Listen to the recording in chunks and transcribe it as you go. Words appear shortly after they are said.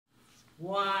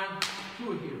1,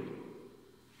 2 here.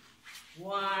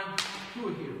 1, 2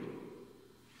 here.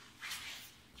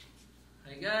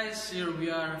 Hi guys, here we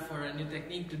are for a new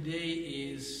technique. Today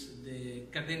is the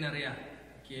Cadena real.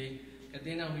 Okay,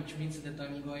 Cadena, which means that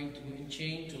I'm going to do in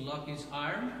chain to lock his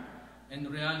arm, and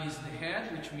real is the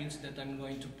head, which means that I'm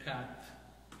going to cut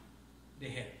the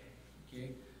head.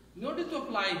 Okay. In order to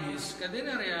apply this,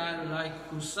 Cadena real,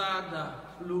 like cruzada,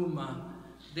 pluma,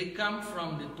 they come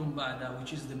from the tumbada,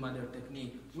 which is the mother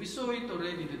technique. We saw it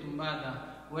already, the tumbada,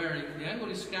 where if the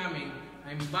angle is coming,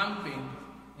 I'm bumping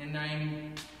and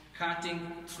I'm cutting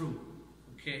through.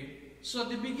 Okay. So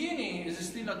the beginning is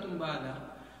still a tumbada,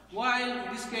 while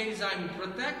in this case I'm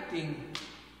protecting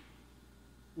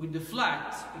with the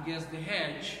flat against the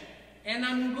hedge, and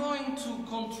I'm going to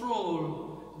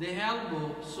control the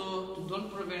elbow so to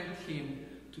don't prevent him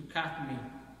to cut me.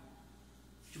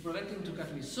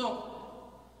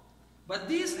 But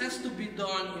this has to be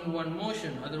done in one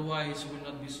motion, otherwise it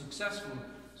will not be successful.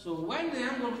 So when the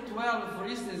angle 12, for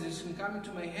instance, is coming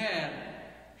to my head,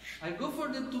 I go for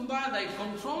the tumbada, I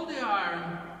control the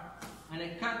arm, and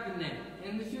I cut the neck.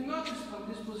 And if you notice from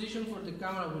this position for the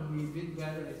camera would be a bit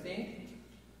better, I think.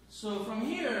 So from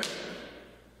here,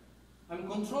 I'm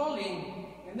controlling,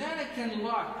 and then I can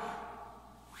lock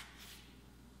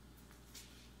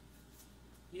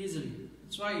easily.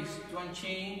 That's why it's one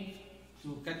chain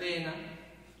to cadena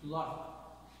to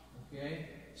lock. Okay?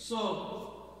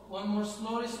 So, one more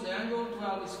slowly, so the angle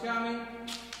 12 is coming.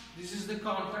 This is the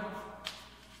contact.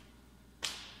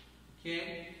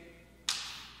 Okay?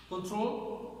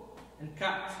 Control and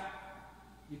cut.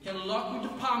 You can lock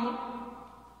with the pommel,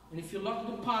 and if you lock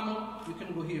the pommel, you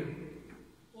can go here.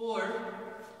 Or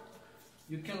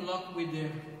you can lock with the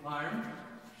arm,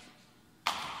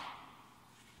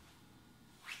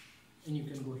 and you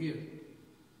can go here.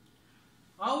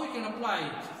 How we can apply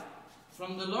it?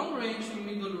 From the long range to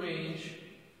middle range,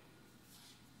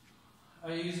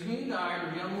 I use the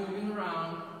guard, we are moving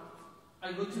around,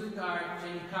 I go to the guard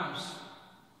and he comes.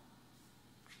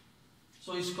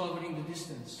 So he's covering the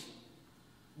distance.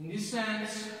 In this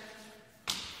sense,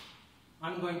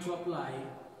 I'm going to apply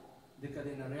the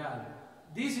Cadena real.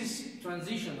 This is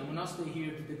transition, I will not stay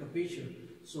here to take a picture.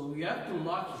 So we have to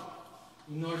lock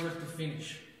it in order to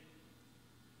finish.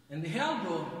 And the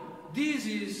elbow, this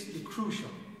is the crucial.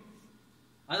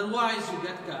 Otherwise you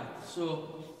get cut.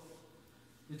 So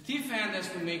the thief end has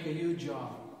to make a huge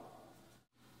job.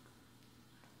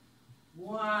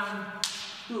 1,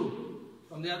 2.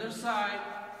 From the other side.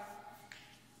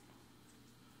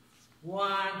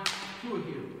 1, 2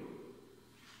 here.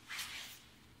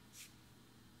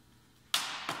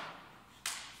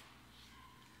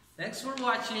 Thanks for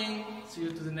watching. See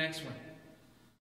you to the next one.